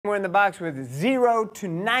we're in the box with 0 to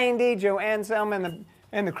 90. Joe Anselm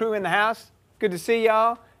and the crew in the house. Good to see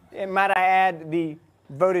y'all. And might I add, the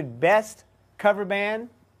voted best cover band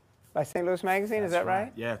by St. Louis Magazine. Is that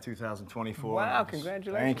right? Yeah, 2024. Wow,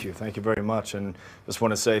 congratulations. Thank you very much. And just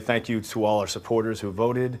want to say thank you to all our supporters who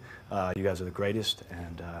voted. You guys are the greatest,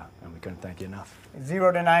 and we couldn't thank you enough.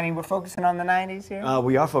 0 to 90, we're focusing on the 90s here?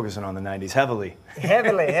 We are focusing on the 90s heavily.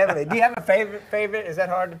 Heavily. Do you have a favorite? Is that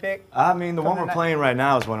hard to pick? I mean, the one we're playing right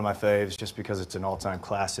now is one of my faves just because it's an all-time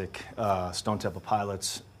classic. Stone Temple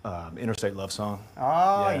Pilots, Interstate Love Song.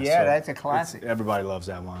 Oh, yeah, so that's a classic. Everybody loves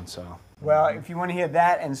that one, so. Well, if you want to hear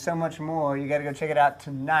that and so much more, you got to go check it out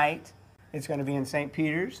tonight. It's going to be in St.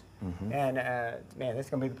 Peter's, and man,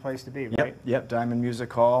 that's going to be the place to be, right? Yep. Diamond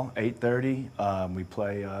Music Hall, 8:30. We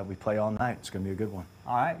play all night. It's going to be a good one.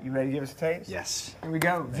 All right, you ready to give us a taste? Yes. Here we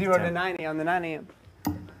go. 0 to 90 on the 9 AM.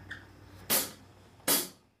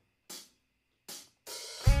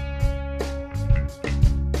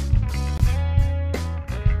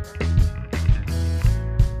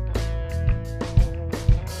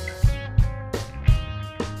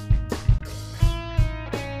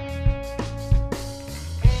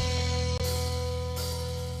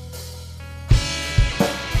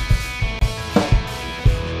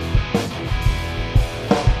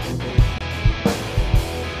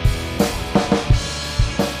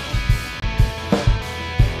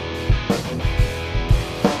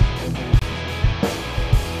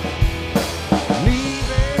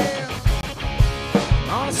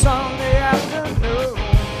 Sunday afternoon,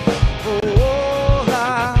 oh, I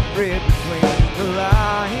read between the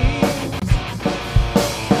lines.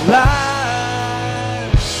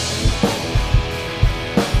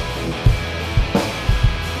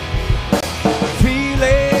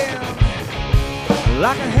 Feeling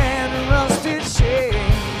like a hand-rusted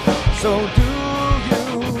shade. So do you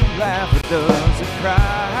laugh or does it cry?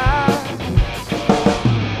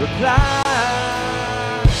 Reply.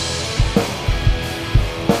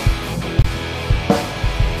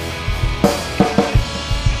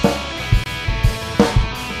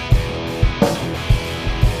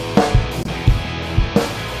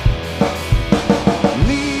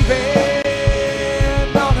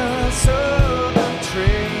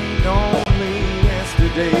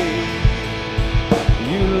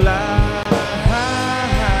 You lie,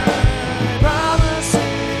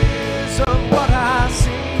 promises of what I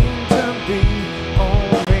seem to be.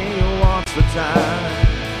 Only once the time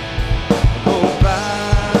go by.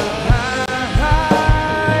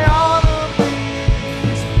 All of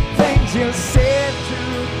these things you said to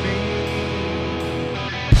me.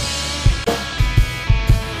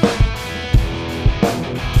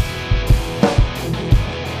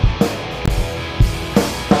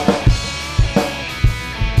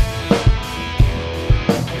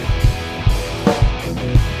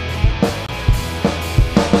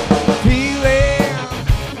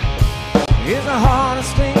 Is the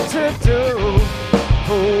hardest thing to do.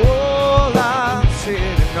 Oh, I'm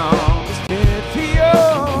sitting on this dead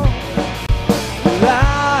field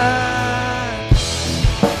line.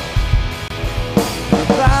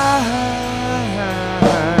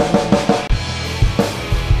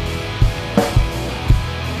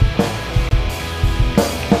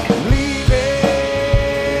 Leaving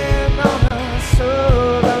on a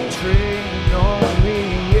southern train only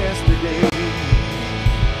yesterday.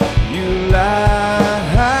 You lie,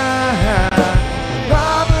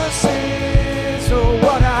 promises are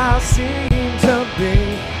what I seem to be.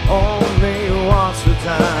 Only once the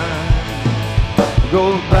time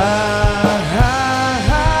goes by.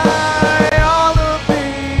 All of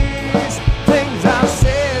these things I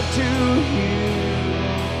said to you.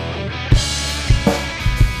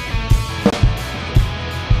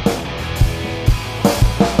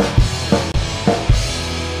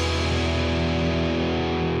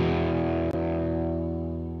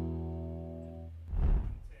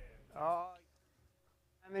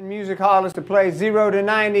 I'm in Music Hall is to play. 0 to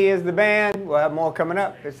 90 is the band. We'll have more coming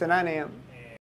up. It's the 9 AM.